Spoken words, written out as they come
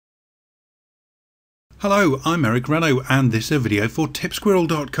Hello, I'm Renno and this is a video for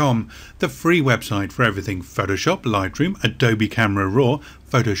tipsquirrel.com, the free website for everything Photoshop, Lightroom, Adobe Camera Raw,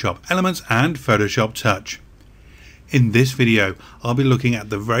 Photoshop Elements and Photoshop Touch. In this video I'll be looking at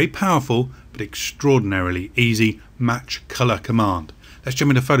the very powerful but extraordinarily easy match colour command. Let's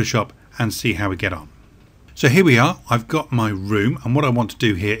jump into Photoshop and see how we get on. So here we are, I've got my room and what I want to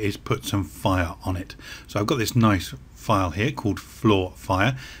do here is put some fire on it. So I've got this nice file here called Floor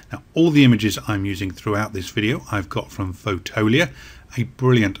Fire. Now all the images I'm using throughout this video I've got from Fotolia, a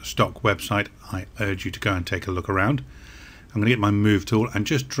brilliant stock website. I urge you to go and take a look around. I'm going to get my move tool and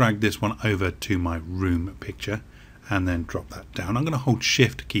just drag this one over to my room picture and then drop that down. I'm going to hold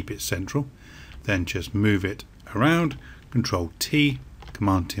shift to keep it central, then just move it around, Control T,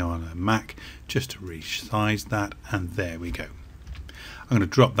 Command T on a Mac just to resize that, and there we go. I'm going to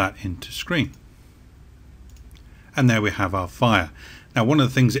drop that into screen. And there we have our fire. Now one of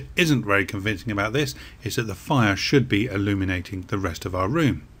the things that isn't very convincing about this is that the fire should be illuminating the rest of our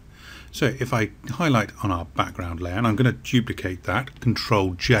room. So if I highlight on our background layer, and I'm going to duplicate that,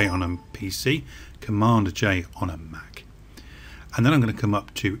 Control J on a PC, Command J on a Mac. And then I'm going to come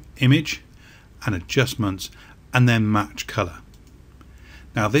up to Image and Adjustments and then Match Color.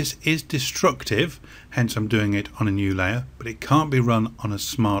 Now this is destructive, hence I'm doing it on a new layer, but it can't be run on a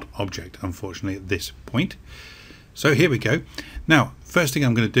smart object unfortunately at this point. So here we go. Now first thing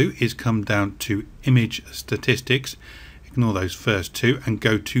I'm going to do is come down to Image Statistics, ignore those first two and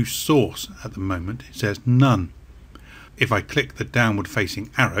go to Source. At the moment it says None. If I click the downward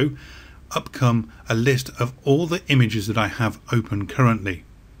facing arrow, up come a list of all the images that I have open currently.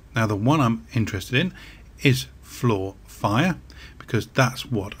 Now the one I'm interested in is Floor Fire, because that's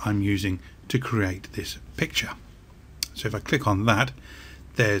what I'm using to create this picture. So if I click on that,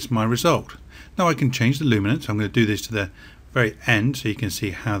 there's my result. Now I can change the luminance. I'm going to do this to the very end so you can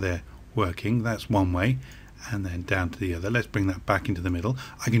see how they're working. That's one way, and then down to the other. Let's bring that back into the middle.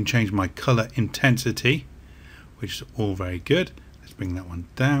 I can change my color intensity, which is all very good. Let's bring that one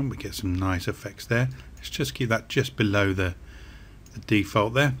down. We get some nice effects there. Let's just keep that just below the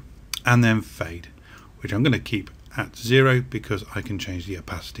default there, and then fade, which I'm going to keep at 0 because I can change the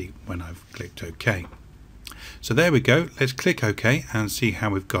opacity when I've clicked OK. So there we go. Let's click OK and see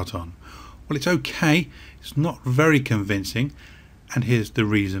how we've got on. Well, it's okay. It's not very convincing, and here's the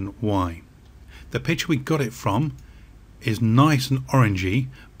reason why. The picture we got it from is nice and orangey,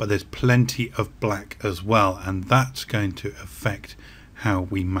 but there's plenty of black as well, and that's going to affect how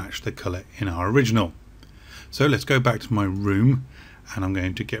we match the color in our original. So let's go back to my room, and I'm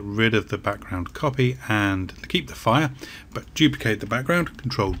going to get rid of the background copy and keep the fire, but duplicate the background,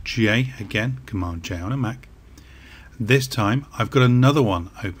 Control J again, Command J on a Mac. This time I've got another one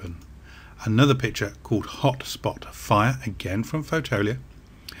open, another picture called Hotspot Fire, again from Fotolia.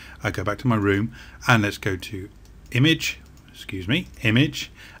 I go back to my room and let's go to Image,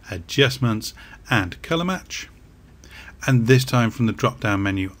 Image, Adjustments and Color Match. And this time from the drop down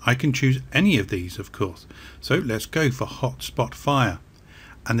menu I can choose any of these, of course. So let's go for Hotspot Fire,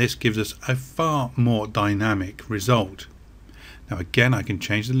 and this gives us a far more dynamic result. Now again I can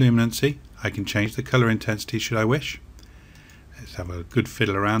change the luminancy, I can change the color intensity should I wish. Let's have a good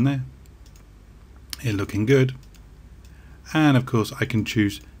fiddle around there. It's looking good, and of course I can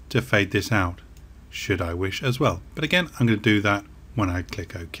choose to fade this out should I wish as well, but again I'm going to do that when I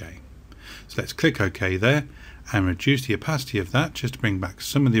click OK. So let's click OK there and reduce the opacity of that just to bring back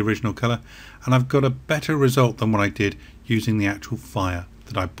some of the original color, and I've got a better result than what I did using the actual fire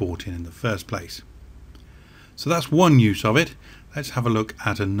that I bought in the first place. So that's one use of it. Let's have a look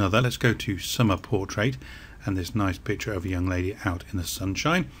at another. Let's go to Summer Portrait and this nice picture of a young lady out in the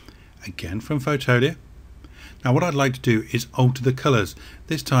sunshine, again from Fotolia. Now what I'd like to do is alter the colors,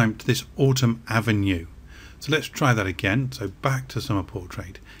 this time to this Autumn Avenue. So let's try that again. So back to Summer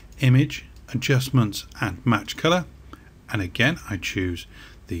Portrait, Image, Adjustments and Match Color, and again I choose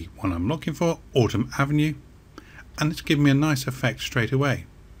the one I'm looking for, Autumn Avenue, and it's giving me a nice effect straight away.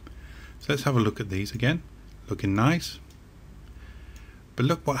 So let's have a look at these again, looking nice. But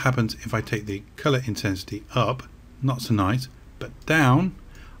look what happens if I take the color intensity up, not so nice, but down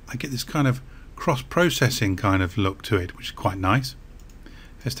I get this kind of cross-processing kind of look to it, which is quite nice.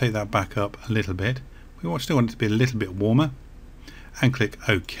 Let's take that back up a little bit. We still want it to be a little bit warmer, and click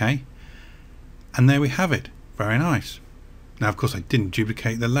OK. And there we have it. Very nice. Now of course I didn't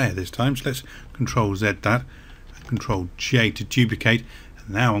duplicate the layer this time, so let's Control Z that and Control J to duplicate. And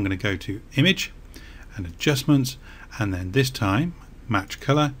now I'm going to go to Image and Adjustments, and then this time Match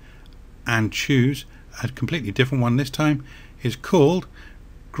Color, and choose a completely different one. This time is called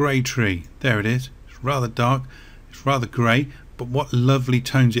Grey Tree. There it is. It's rather dark, it's rather grey, but what lovely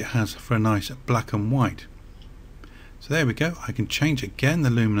tones it has for a nice black and white. So there we go. I can change again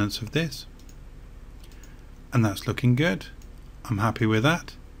the luminance of this, and that's looking good. I'm happy with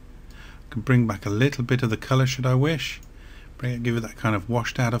that. I can bring back a little bit of the colour should I wish, give it that kind of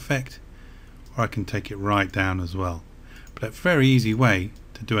washed out effect, or I can take it right down as well. But a very easy way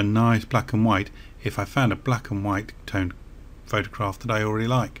to do a nice black and white if I found a black and white toned photograph that I already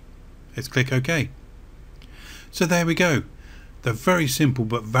like. Let's click OK. So there we go, the very simple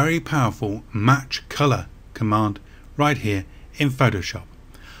but very powerful match colour command right here in Photoshop.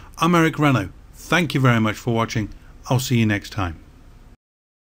 I'm Renno. Thank you very much for watching. I'll see you next time.